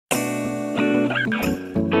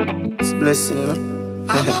blessing, you know.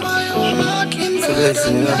 It's a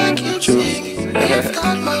blessing, you know. True.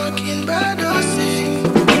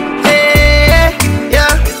 Hey,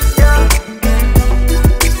 yeah.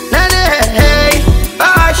 Hey,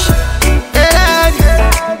 gosh.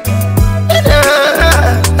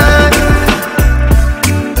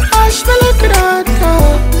 Gosh, me look at that.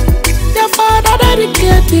 Your father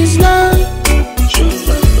dedicated his life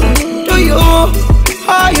to you.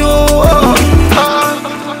 Are you?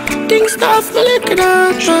 Things tough, me look at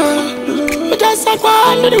that. But just like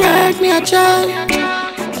one to direct me a child.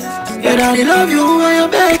 Your daddy love you and you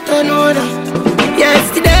better know that.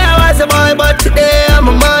 Yesterday I was a boy, but today I'm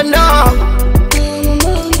a man now.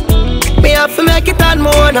 Me have to make it on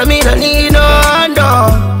more than me, no need no hand.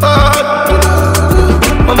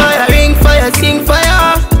 Mama, I ring fire, sing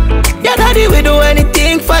fire. Your daddy will do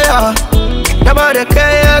anything for you. Nobody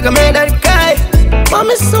care, I can make that guy.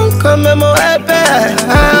 Mommy soon come and more happy.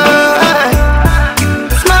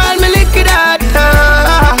 Smile me lick it out.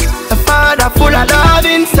 The father full of love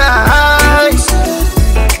inside.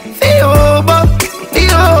 Feel, but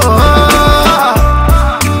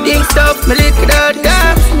think stuff me lick it out.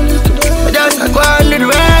 But just like one little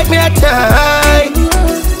rag me a time.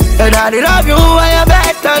 Your daddy love you and you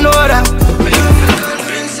better know that.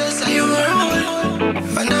 Princess, are you around?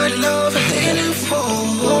 My daddy love and then you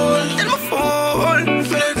fall. Then my fall.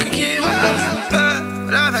 Feel like I give up.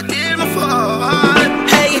 Love I till my fall.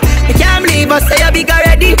 Hey, I can't believe I say I big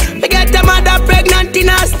already. We get the mother pregnant in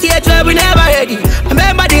a stage where we never ready. I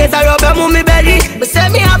remember days I rub your mummy belly. But say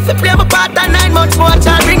me have to play my part and 9 months more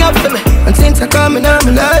child bring up for me. And since I come in my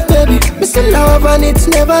life, baby, me still love and it's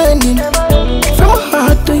never ending. From my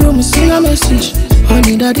heart to you, me sing a message.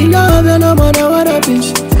 Honey, daddy love you no matter what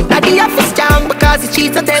happens. Daddy have to strong because the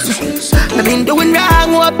cheats are test me. I've been doing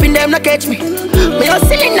wrong, hoping them not catch me. Me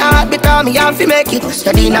hustling hard because me have to make it.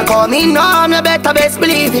 Daddy not call me no, me better best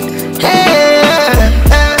believe it. Hey,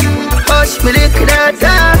 hush me look at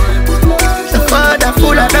that. The father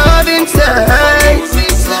full of love inside.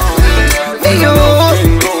 Hey you,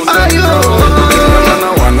 are you?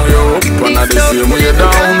 Wanna the same way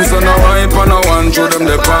down, so no hype and no one through them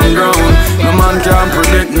the pan ground. No man can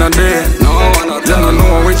predict no day. They don't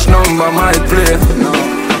know which number might play.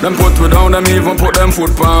 Them put we down, them even put them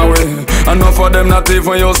foot pan way. Enough of them not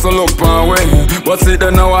even used to look pan way. But see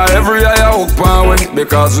them now every eye hook pan way.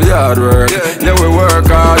 Because we hard work, yeah we work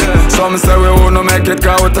hard. Some say we wanna make it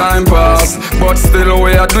cause time pass. But still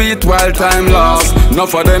we a do it while time lasts.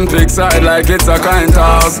 Enough of them pick side like it's a kind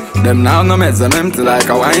toss. Them now no meds, them empty like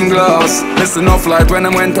a wine glass. Miss enough light when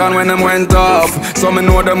them went on, when them went off. So me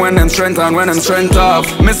know them when them strength on, when them strength off.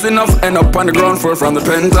 Miss enough end up on the ground floor from the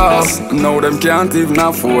penthouse. Now them can't even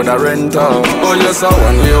afford a rental. Oh yes, I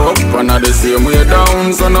want you up and I the same way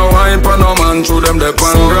down. So no hype and no man through them the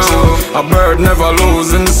pan ground. A bird never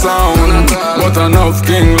losing sound, but enough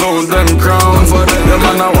king lose them crowns. Them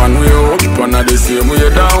man I want you up and I the same way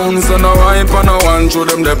down. So no hype and no one through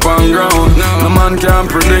them the pan ground. No man can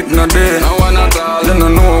predict no day. They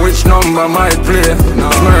don't know which number might play.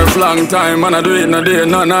 Smurf long time and I do it no day,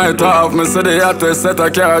 no night off. Me say they had to set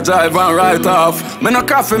a car drive and right off. Me no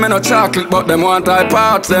coffee, me no chocolate, but them want I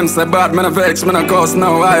parts. Them say bad, me no vex, me no cuss,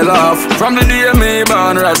 now I laugh. From the day me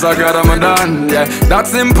born, rise I got them done. Yeah, that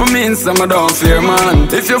simple means I don't fear man.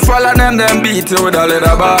 If you follow them beat you with a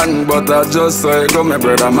leather band. But I just say go me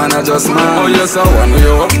brother man, I just man. Oh yes, I want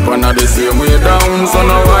you up and I the same way down. So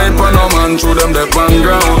no hype and no man through them the pan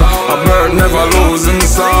ground. A bird never losing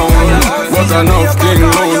sound, but enough king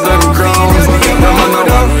lose them crowns.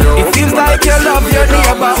 It seems like you love your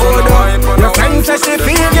neighbor odor. Your friend says she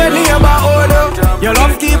feel your neighbor odor. Your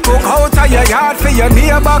love keep cook out of your yard for your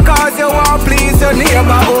neighbor cause you want please your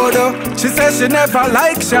neighbor odor. She says she never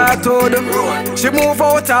like short odor. She move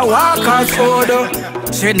out a walker's odor.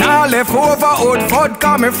 She now left over old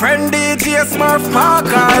vodka, my friend DJ Smurf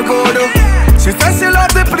Parker odor. She says she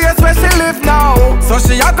love the place where she live now. So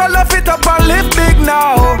she a go love it up and live big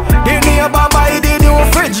now. The neighbor buy the new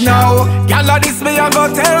fridge now. Y'all this me a go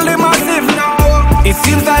tell the massive now. It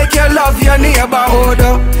seems like you love your neighbor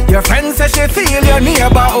odor. Your friend says she feel your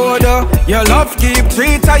neighbor odor. Your love keep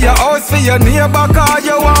treat at your house for your neighbor cause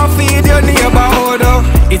you want feed your neighbor odor.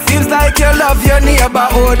 It seems like you love your neighbor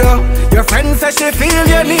odor. Your friend says she feel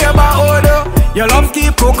your neighbor odor. Your love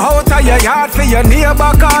keep cook out of your yard for your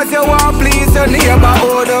neighbor cause you want please your neighbor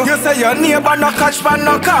odor. You say your neighbor no catch from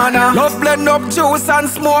no corner. Love blend up juice and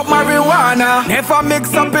smoke marijuana. Never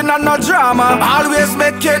mix up in no drama. Always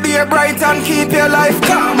make your day bright and keep your life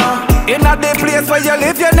calmer. In a the place where you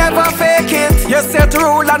live, you never fake it. You set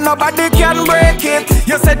rule and nobody can break it.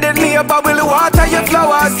 You said the neighbor will water your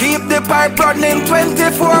flowers, keep the pipe running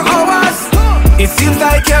 24 hours. It seems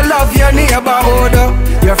like you love your neighborhood.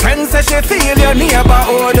 Your friend says she feel your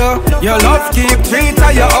neighborhood. Your love keep treat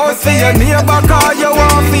of your house for your neighbor, cause you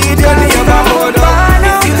want feed your neighborhood. It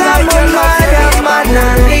seems like you love your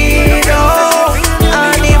neighborhood.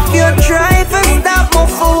 And if you try to stop my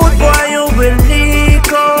food, boy, you will leak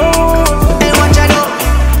out. Hey, watch out now.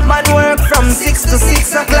 Man work from 6 to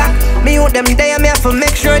 6 o'clock. Me out them there, me have to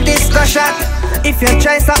make sure this go shot. If you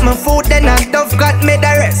try stop my food, then I dove got me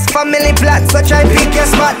the rest. Family plot, so try pick your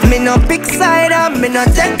spot. Me no pick side and me no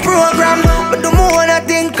take program. But the more I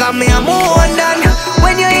think of me, I'm more done.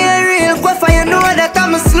 When you hear real guafa, you know that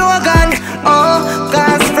I'm a slogan. Oh,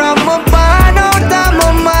 cause from my barn out, I'm a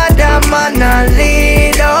mother man a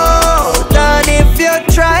lead out. And if you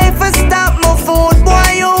try to stop my food,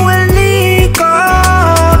 boy, you will leak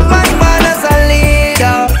out. My man as a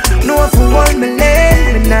leader, no for 1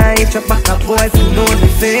 million. Me nah hit your back a boy for know the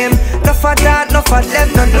fame. No for that, no for them,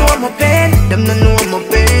 no know my pain. Them no know my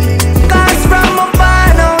pain. Cause from my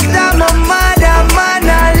barn out, I'm a mother man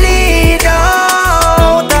a lead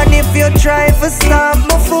out. And if you try to stop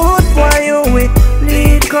my food, boy, you will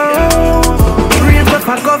leak out. If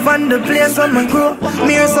I govern the place where I grow,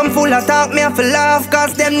 me hear some fool attack, me have to laugh,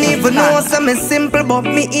 cause them even know. So me simple but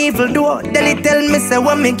me evil do. Then he tell me say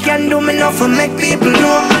what me can do, me not for make people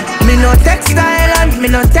know. Me no take style and me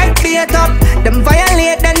no take bait up. Them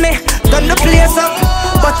violate then me turn the place up.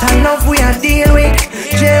 But I love we a deal with.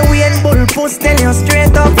 J-Way and Bull Puss tell you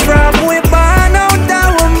straight up. From we born out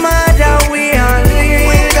our mother we are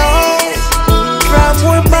lead out. From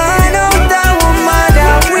we born out our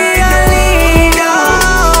mother we are lead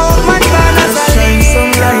out. Man born as a lead. Shine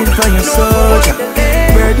some light for your soldier.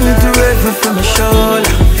 Burden to heaven from my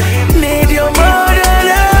shoulder. Need you more than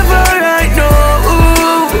ever right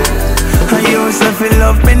now. I used to feel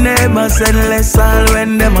love me neighbors and less all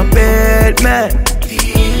when them a bed me.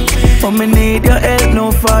 But me need your help,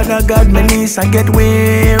 no Father God, my knees I get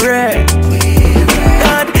weary.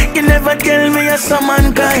 God, you never tell me you're some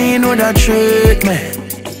mankind would have treat me.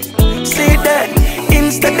 See that,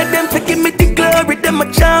 instead of them picking me the glory, them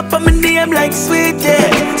a chop on my name like sweet, yeah.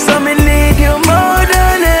 So me need you more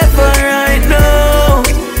than ever right now.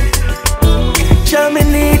 Jah, me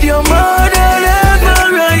need you more than ever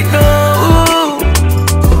right now.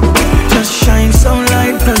 Just shine some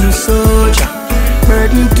light on the soldier.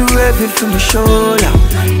 Burden too heavy for my shoulder.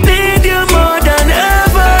 Need you more than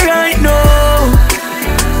ever right now.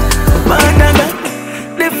 Man,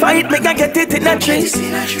 they fight, make I get it in the trees.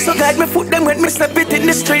 So guide me foot them when me step it in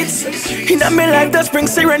the streets. In my life just bring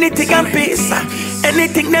serenity and peace.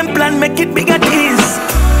 Anything them plan, make it big and ease.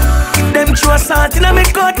 Them throw salt in me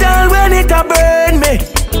cut all when it a burn me.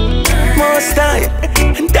 Most time,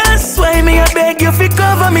 and that's why me I beg you to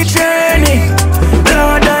cover me journey.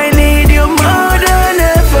 Lord, I need you more than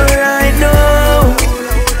ever right now.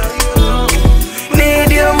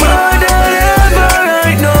 Need you more than ever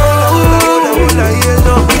right now.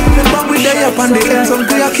 Remember we day up on the end, some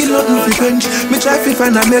day I kill nothing fi quench. Me try fi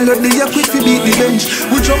find a melody, I quick fi beat the bench.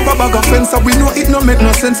 We jump a bag of fence, and we know it no make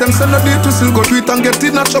no sense. Them send a day to still go do it and get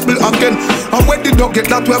in a trouble again. And when the dog get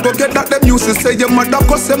that, we go get that. Them used to say your mother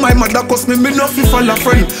cause say my mother cause me no fi fall a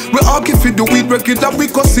friend. We argue fi the weed, break it up, we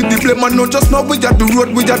cause see the blame. And no just now we at the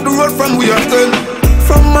road from we are tell.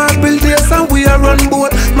 From marble days and we are run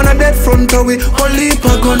boat. Man a dead front away, only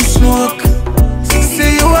a gun smoke.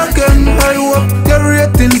 See you again, I hope your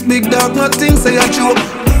ratings big dog, nothing say a joke.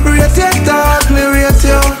 Rate your dog, me rate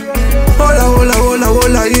you.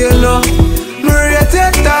 Hola, yellow. Me rate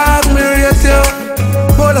your dog, me rate you.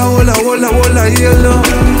 Hola, yellow.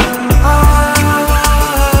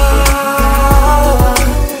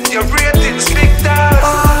 Your ratings big dog.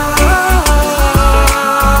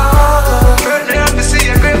 Burn me up to see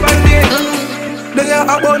a great band. They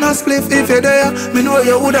are a bonus spliff if you're there. Me know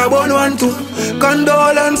you would have born one too.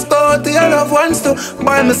 Condolence to your loved ones too.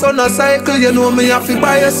 Buy my son a cycle, you know me have to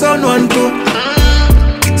buy your son one too.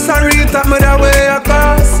 Sorry you taught me the way I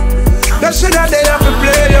cause. That shit that they have to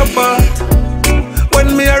play your part.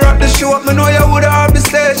 When me a rock the show up, me know you would have the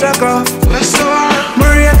stage a cough. Me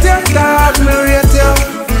rate your dog, me rate you.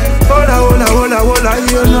 Hola,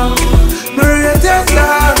 you know. Me rate your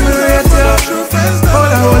dog, me rate you.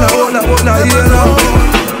 Hola, you know.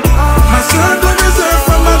 My circle reserved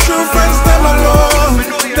for my true friends, them alone.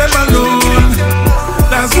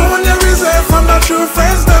 That's one you reserved for my true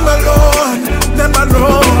friends, them alone.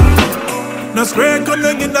 No square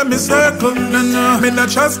connect in my circle, no. Me not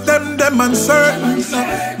trust them uncertain.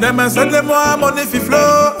 Them I said them want money fi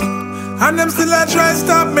flow. And them still a try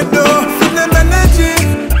stop me though. Feel them energy,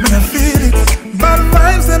 man I feel it. Bad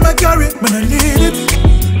vibes them I carry, man I need it.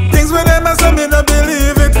 Things with them I say me no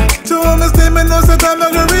believe it. To understand me no say I'm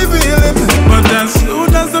not gonna reveal it. But as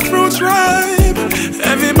soon as the fruit's ripe,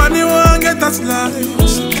 everybody want get a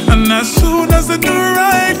slice. And as soon as they do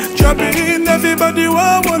right, drop it in, everybody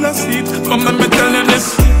want a seat. Come let me tell you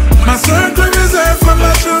this. My circle reserved for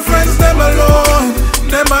my true friends, them alone,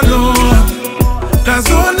 them alone.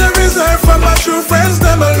 That's only reserved for my true friends,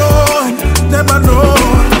 them alone, them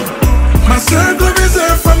alone. My circle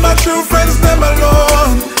reserved for my true friends, them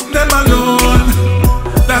alone, them alone.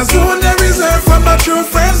 That's only reserved for my true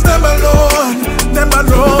friends, them alone, them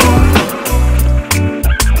alone.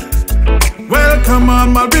 Welcome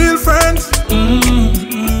on my real friends.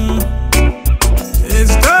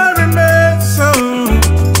 It's driving me so.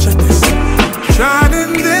 Check this. Tried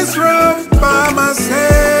in this room by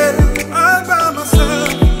myself, all by myself.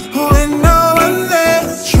 Who ain't no one there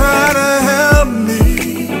try to help me.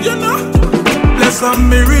 You know, bless up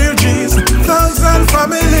me real G's, thugs and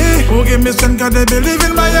family who give me strength 'cause they believe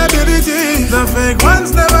in my ability. The fake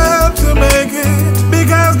ones never help to make it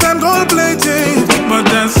because them gold plated.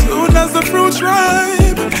 But as soon as the fruit's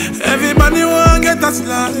ripe, everybody want get a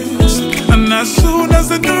slice. And as soon as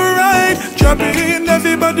they do right, drop it in,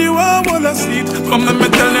 everybody want a seat. Come let me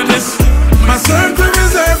tell you this. My circle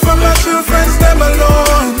reserved for my true friends, them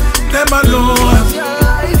alone, them alone.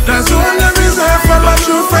 That's only reserved for my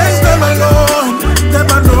true friends, them alone, them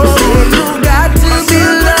alone. So you got to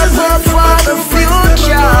build up hope for the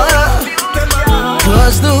future,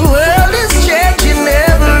 'cause the world is changing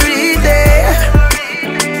every day.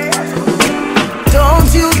 Don't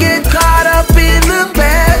you get caught up in the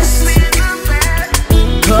past,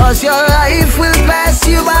 'cause your life will pass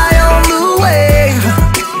you by on the way.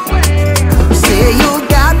 Say you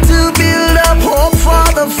got to build up hope for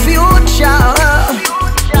the future,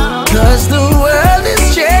 'cause the world is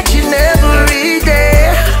changing every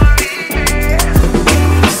day.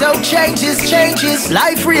 So changes,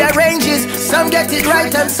 life rearranges. Some get it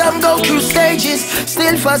right and some go through stages.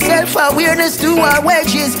 Still for self-awareness to our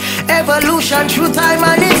wages. Evolution through time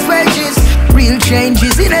and its wages. Real change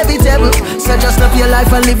is inevitable, so just up your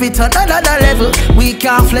life and live it on another level. We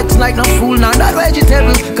can't flex like no fool, not that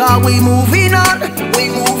vegetable, 'cause we moving on, we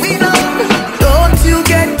moving on. Don't you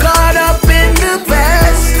get caught up in the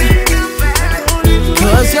past,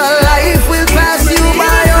 'cause your life will pass you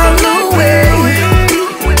by on the way.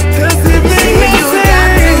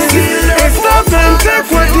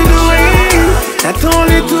 Take what you're doing, that's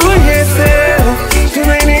only to yourself. Too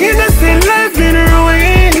many innocent lives in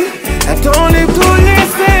ruin, that's only to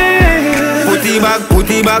yourself. Put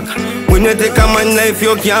it back. When you take a man life,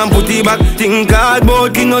 you can't put it back. Think hard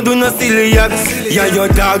about it, no do no silly acts. Yeah, your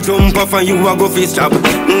dog jump off and you a go fish chop.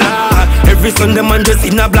 Nah, every Sunday man just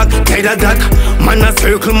in a black, tired of that. Man a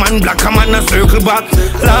circle, man black, a man a circle back.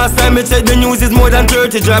 Last time I checked the news, is more than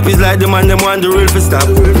 30 drop. It's like the man them want the real for stop.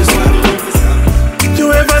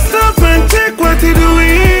 You ever stop and check what you're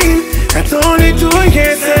doing? That's only to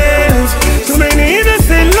yourself. Too many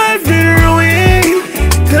innocent lives been ruined,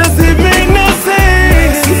 'cause it make no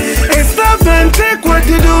sense. Hey, stop and check what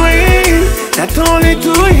you're doing. That's only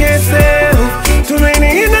to yourself. Too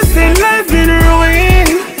many innocent lives been ruined,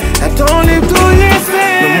 that's only to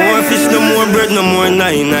yourself. No more fish, no more bread, no more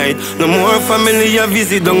night. No more family you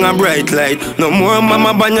visit on a bright light. No more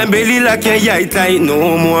mama bang your belly like your eye tight.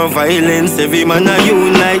 No more violence, every man a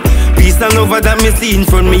unite. Peace and love that me see in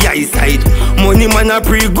front me eyesight. Money man a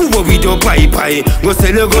pre-go with your pie. Go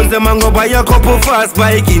sell your guns them and go buy a couple fast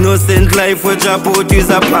bike. Innocent life for drop out is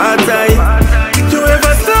a part-time. You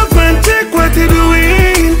ever stop and check what you're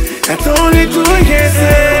doing? That's only to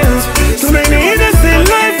yourself. Too many innocent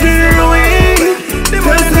lives been ruined,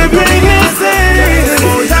 'cause they bring no sense.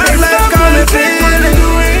 That life gonna feel it.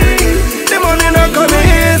 The money not come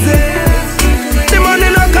easy. The money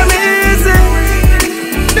not come easy.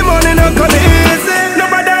 The money not come easy.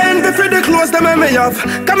 Nobody envy for the clothes them me have.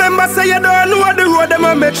 Come remember say you don't know the road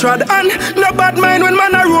them me trod. And no bad mind when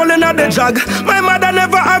man a rolling at the jog. My mother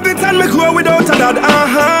never have it and me grow without a dad.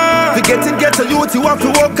 To get to youth you have to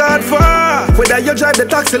work hard for. Whether you drive the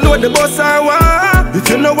taxi, load the bus or what. If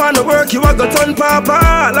you no wanna work you a go turn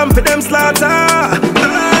papa. Lamp for them slaughter.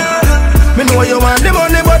 Me know you want the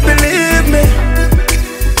money but believe me,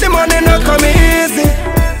 the money not come easy.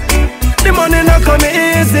 The money not come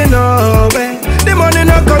easy, no way. The money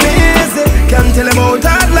not come easy. Can't tell about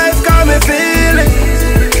hard life, cause me feel it.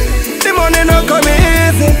 The money not come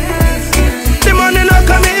easy. The money not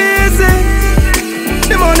come easy.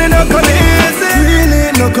 The money not come easy.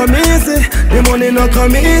 Really no come easy. The money not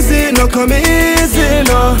come easy, no come easy,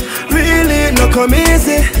 no. Really no come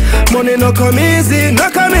easy. Money no come easy, no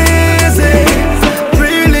come easy.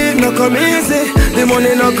 Really no come easy. The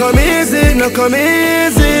money no come easy, no come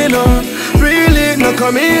easy, no. Really no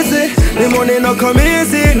come easy. The money no come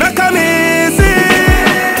easy, no come easy.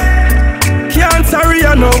 Can't sorry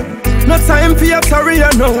you know. No time for your sorry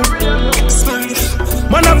you know.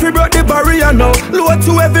 Man up we brought the barrier now. Low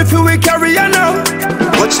to every few we carry you now.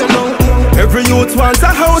 What you know? Every youth wants a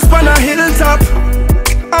house on a hilltop.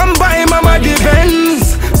 I'm buying mama the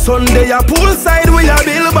Benz. Sunday a poolside we a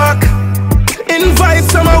bill back. Invite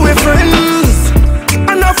some of we friends.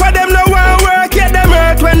 Enough of them no want work, yet them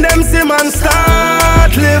hurt when them see man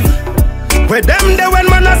start live. With them there when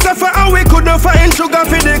man a suffer and we couldn't find sugar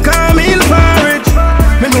for the Camille porridge.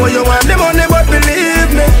 Me know you want the money but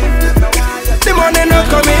believe me, the money not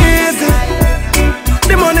come easy.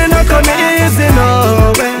 The money not come easy,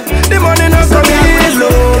 no way. The money not come easy.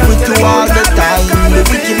 Love with you all the time. The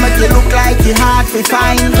wicked make you look like you hard to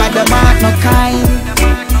find. But the heart not kind.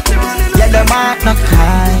 Yeah, the heart not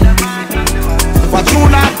kind. What you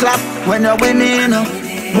not clap when you're winning?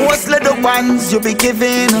 Mostly the ones you be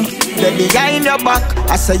giving. They behind your back,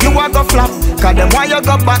 I say you a go flop. Cause them why you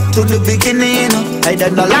go back to the beginning. I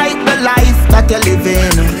don't like the life that you're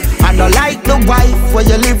living. I don't like the wife where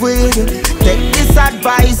you live with. Take this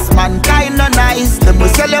advice, mankind no nice. Them will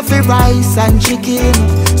sell you for rice and chicken.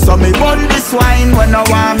 So me run this wine when I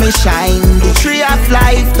want me shine. The tree of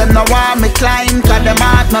life, them no want me climb. Cause them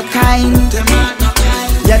heart no kind.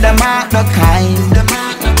 Yeah, them heart no kind.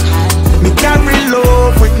 Me carry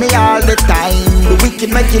love with me all the time. The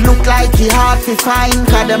wicked make you look like you hard to find.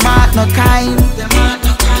 Cause them heart no kind.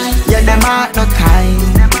 Yeah, them heart no kind.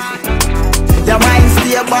 Your mind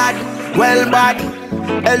stay bad, well bad.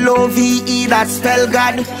 L-O-V-E, that spell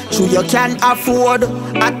God. True you can afford,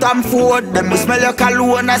 atom food. Them will smell your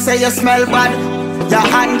cologne, I say you smell bad. Your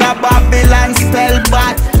under Babylon spell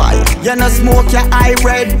bad. You no smoke your eye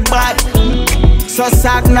red bad. So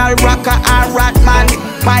signal rocker and rat man.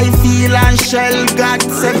 Buy feel and shell God.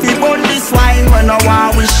 Say fi burn this wine when no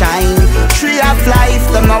want we shine. Tree of life,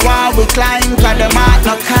 them no want we climb. Cause them heart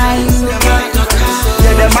no kind.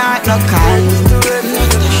 Yeah, them heart no kind.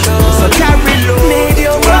 So carry low. Need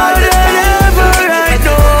you more than ever I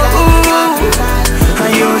know. I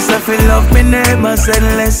used to feel love me neighbors and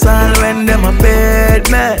less all when them a bed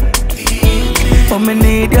me. But me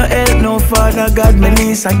need your help now, Father God, my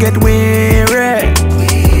knees I get weary.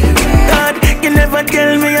 God, you never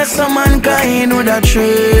tell me you're some mankind would have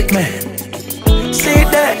treat me. See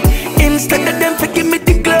that, instead of them to give me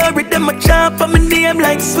the glory, them a chop on my name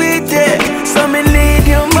like sweetie. So me need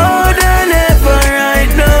you more than ever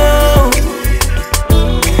right now.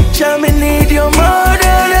 Child, me need you more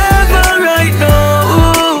than ever right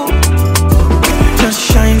now.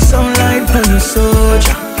 Just shine some light on your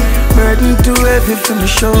soldier. Burden too heavy for my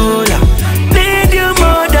shoulder. Need you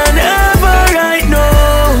more than ever right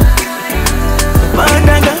now.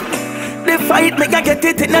 But they fight, make I get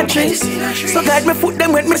it in the trees. So guide me foot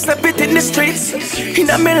them when me step it in the streets. In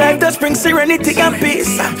my life does bring serenity and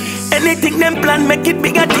peace. Anything them plan, make it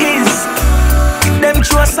big at ease. Them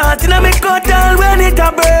throw salt in my cut all when it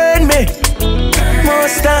a burn me.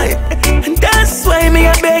 Most time, and that's why me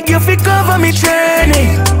I beg you to cover me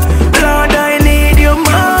journey. Lord, I need you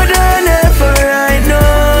more than ever right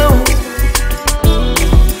now.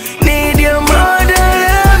 Need you more than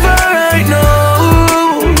ever right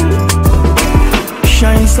now.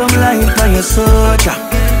 Shine some light on your soldier.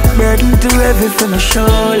 Burden too heavy for my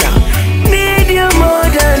shoulder. Need you more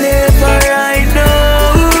than ever right now.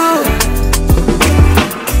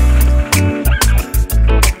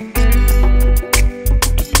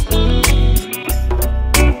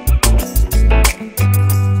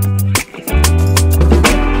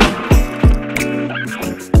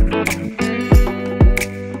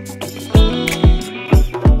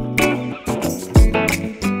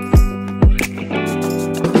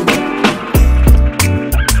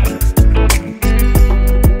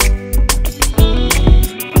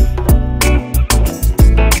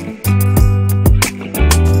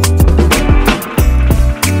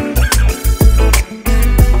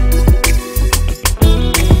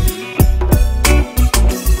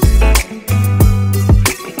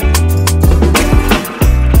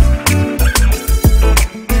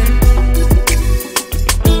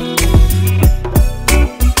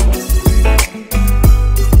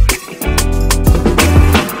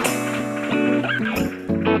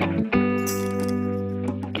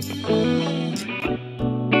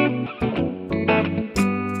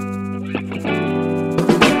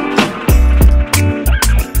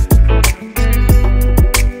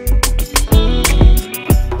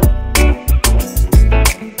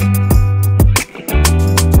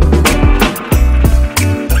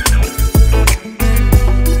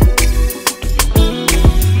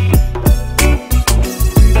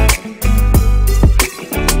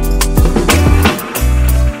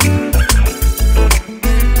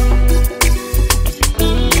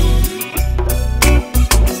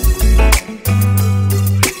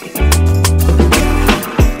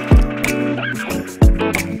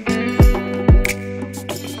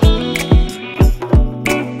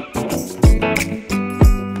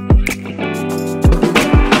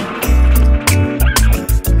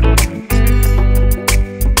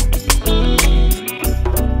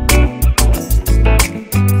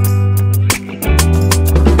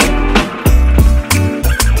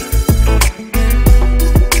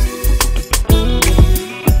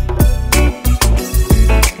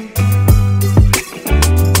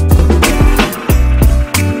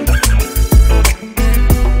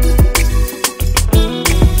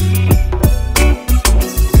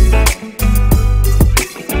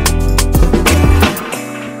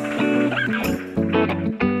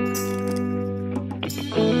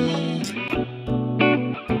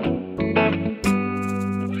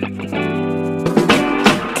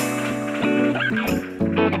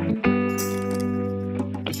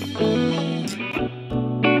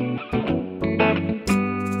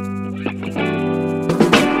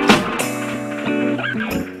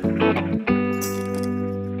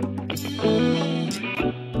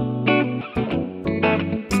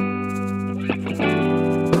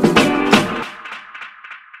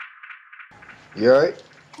 You alright?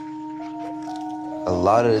 A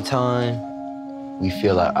lot of the time, we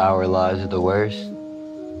feel like our lives are the worst,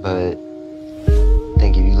 but I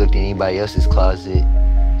think if you looked at anybody else's closet,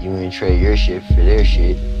 you wouldn't trade your shit for their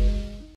shit.